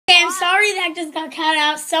sorry that just got cut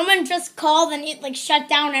out. Someone just called and it like shut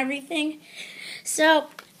down everything. So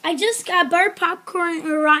I just got buttered popcorn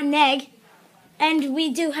and a rotten egg, and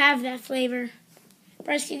we do have that flavor.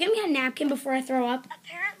 Bryce, can you give me a napkin before I throw up?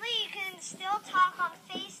 Apparently, you can still talk on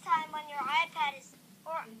FaceTime on your iPad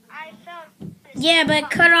or iPhone. Yeah, but it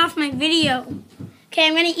cut off my video. Okay,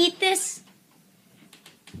 I'm gonna eat this.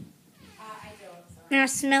 I'm gonna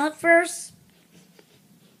smell it first.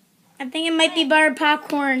 I think it might be buttered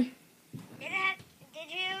popcorn. Did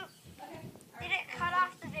it cut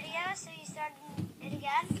off the video so you started it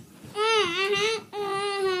again?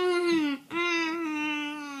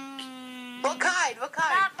 What kind? What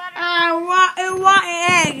kind? Not butter. Rotten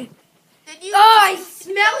egg. Did you? Oh, I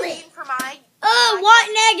smell it. For mine?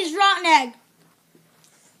 Rotten egg is rotten egg.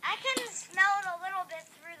 I can smell it a little bit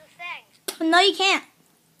through the thing. No, you can't.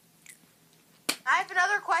 I have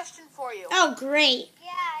another question for you. Oh, great.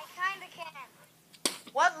 Yeah, I kind of can.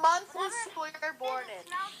 What month was Sawyer born in?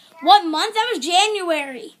 What month? That was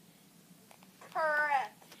January.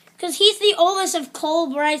 Correct. Because he's the oldest of Cole,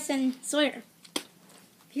 Bryce, and Sawyer.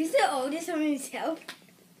 He's the oldest one himself.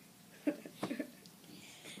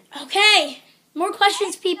 Okay. More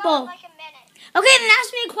questions, people. Like a minute. Okay, then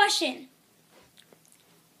ask me a question.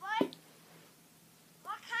 What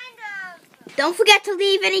kind of... Don't forget to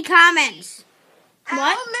leave any comments. What? How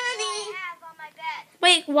I many? have on my bed?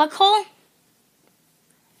 Wait, what, Cole?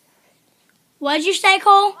 What did you say,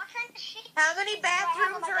 Cole? What kind of sheet? How many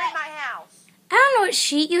bathrooms are in my house? I don't know what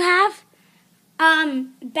sheet you have.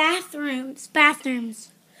 Bathrooms.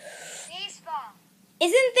 Baseball.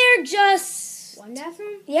 Isn't there just... One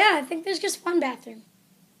bathroom? Yeah, I think there's just one bathroom.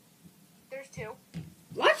 There's two.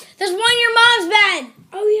 What? There's one in your mom's bed.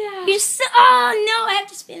 Oh, yeah. Oh, no, I have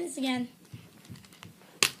to spin this again.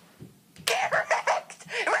 Correct.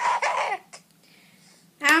 Correct.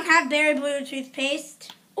 I don't have berry blue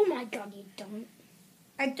toothpaste. Oh, my God, you don't.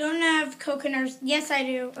 I don't have coconut. Yes, I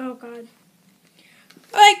do. Oh, God.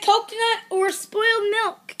 All right, coconut or spoiled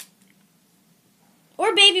milk.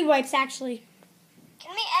 Or baby wipes, actually.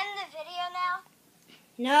 Can we end the video now?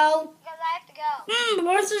 No. Because I have to go.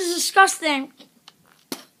 This is disgusting.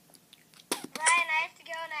 Ryan, I have to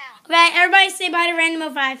go now. Okay, everybody say bye to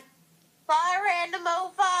Random 05. Bye, Random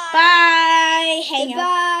 05. Bye. Hang up.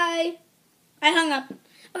 Goodbye. I hung up.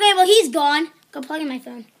 Okay, well, he's gone. Go plug in my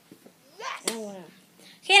phone. Yes.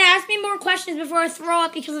 Okay, now ask me more questions before I throw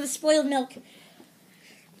up because of the spoiled milk.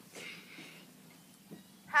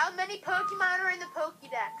 How many Pokemon are in the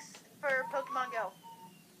Pokédex for Pokemon Go?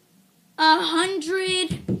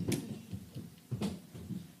 100.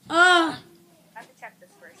 I have to check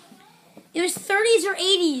this first. It was 30s or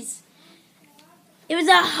 80s. It was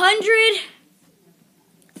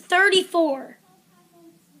 134.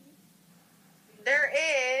 There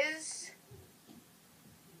is.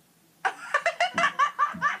 There's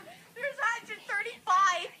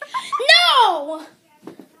 135. No!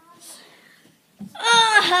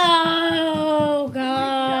 Oh,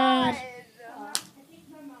 God.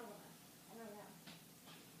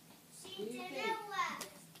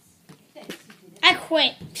 I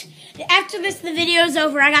quit. After this, the video's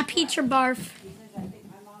over. I got peach or barf.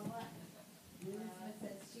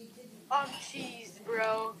 I'm cheesed,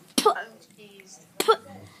 bro. Put- I'm cheesed. Put.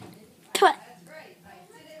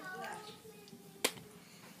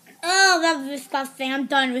 Oh, that was disgusting. I'm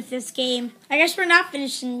done with this game. I guess we're not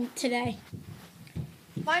finishing today.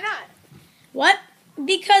 Why not? What?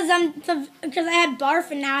 Because I had barf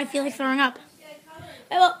and now I feel like throwing up.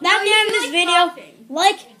 Well, that's the end of this video.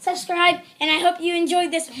 Like, subscribe, and I hope you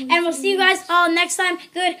enjoyed this. And we'll see you guys all next time.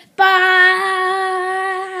 Goodbye.